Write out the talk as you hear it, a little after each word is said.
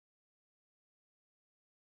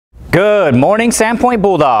Good morning, Sandpoint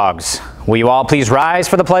Bulldogs. Will you all please rise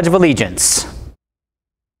for the Pledge of Allegiance?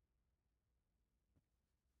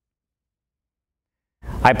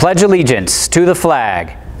 I pledge allegiance to the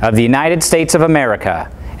flag of the United States of America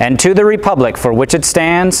and to the republic for which it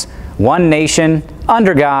stands, one nation,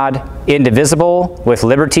 under God, indivisible, with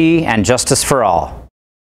liberty and justice for all.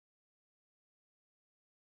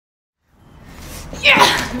 Yeah!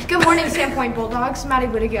 Good morning, Sandpoint Bulldogs. Maddie,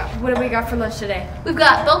 what do we got for lunch today? We've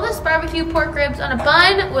got boneless barbecue pork ribs on a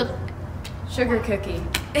bun with Sugar cookie.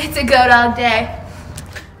 It's a go dog day.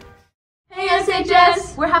 Hey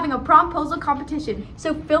SHS! We're having a promposal competition.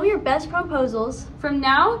 So film your best promposals from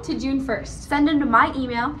now to June 1st. Send them to my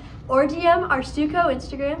email or DM our Stuco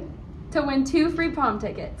Instagram to win 2 free prom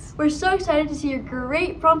tickets. We're so excited to see your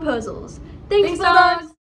great promposals. Thanks Bulldogs!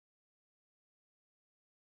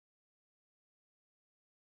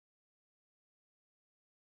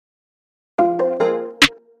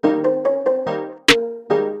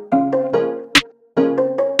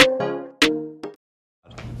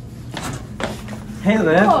 Hey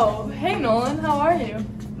Liv. Oh, hey Nolan, how are you?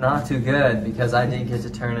 Not too good because I didn't get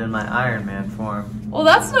to turn in my Iron Man form. Well,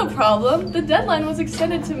 that's no problem. The deadline was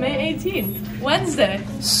extended to May 18th, Wednesday.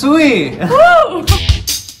 Sweet! Woo!